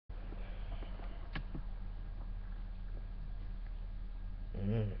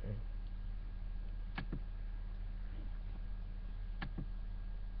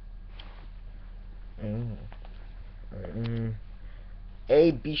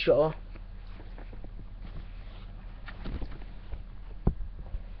Hey, be sure.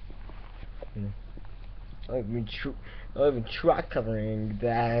 Not even try covering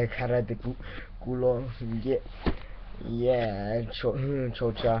that karate culo. Yeah,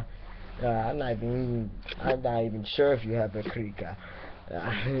 chocha. I'm not even sure if you have a krika.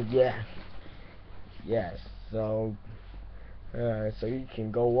 Yeah, yes. So you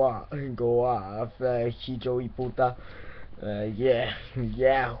can go off. Hijo y puta. Yeah,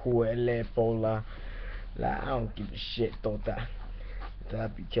 yeah, huele pola. I don't give a shit, tota.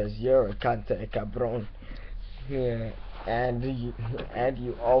 Because you're a cante cabron. Yeah, and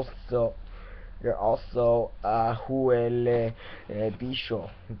you're also huele bicho.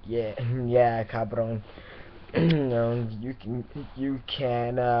 Yeah, yeah, cabron. You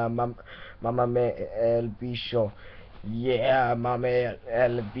can mama me el bicho. Yeah, mame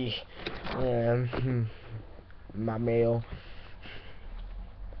el bicho. Mameo.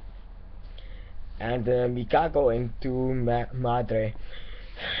 And me cago en tu madre.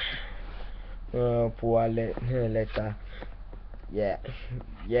 Pualeta. Yeah,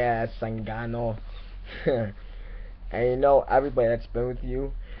 yeah, Sangano. And you know, everybody that's been with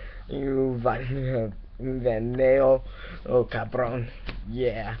you, veneo, oh cabron,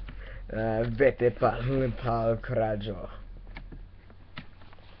 yeah, vete pa'l carajo.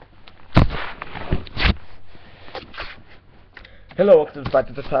 Hello, welcome back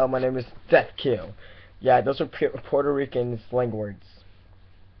to the channel. My name is Death Kill. Yeah, those are Puerto Rican slang words.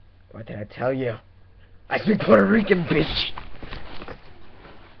 What did I tell you? I speak Puerto Rican, bitch.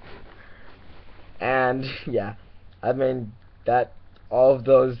 And yeah, I mean that all of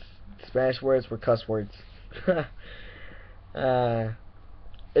those Spanish words were cuss words.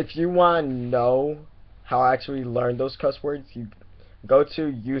 If you want to know how I actually learned those cuss words, you go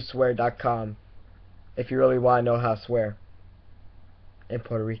to youswear.com if you really want to know how to swear in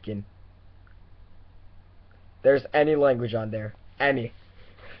Puerto Rican. There's any language on there. Any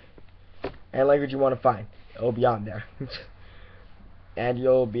language you want to find, it'll be on there. And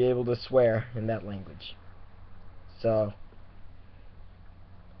you'll be able to swear in that language. So,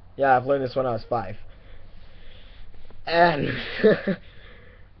 yeah, I've learned this when I was 5. And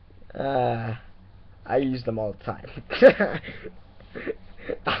I use them all the time.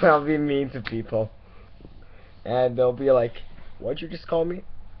 I'll be mean to people, and they'll be like, "What'd you just call me?"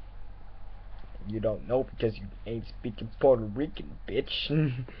 You don't know because you ain't speaking Puerto Rican,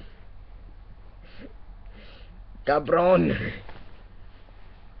 bitch. Cabron.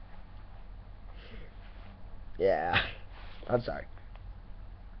 Yeah, I'm sorry.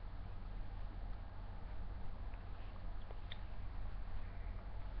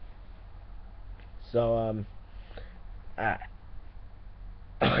 So, uh,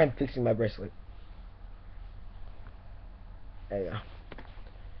 I'm fixing my bracelet. There you go.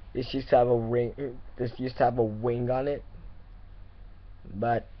 This used to have a ring. This used to have a wing on it,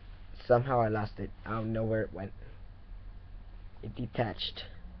 but somehow I lost it. I don't know where it went. It detached.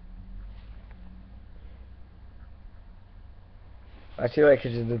 I feel like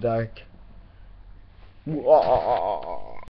it's in the dark.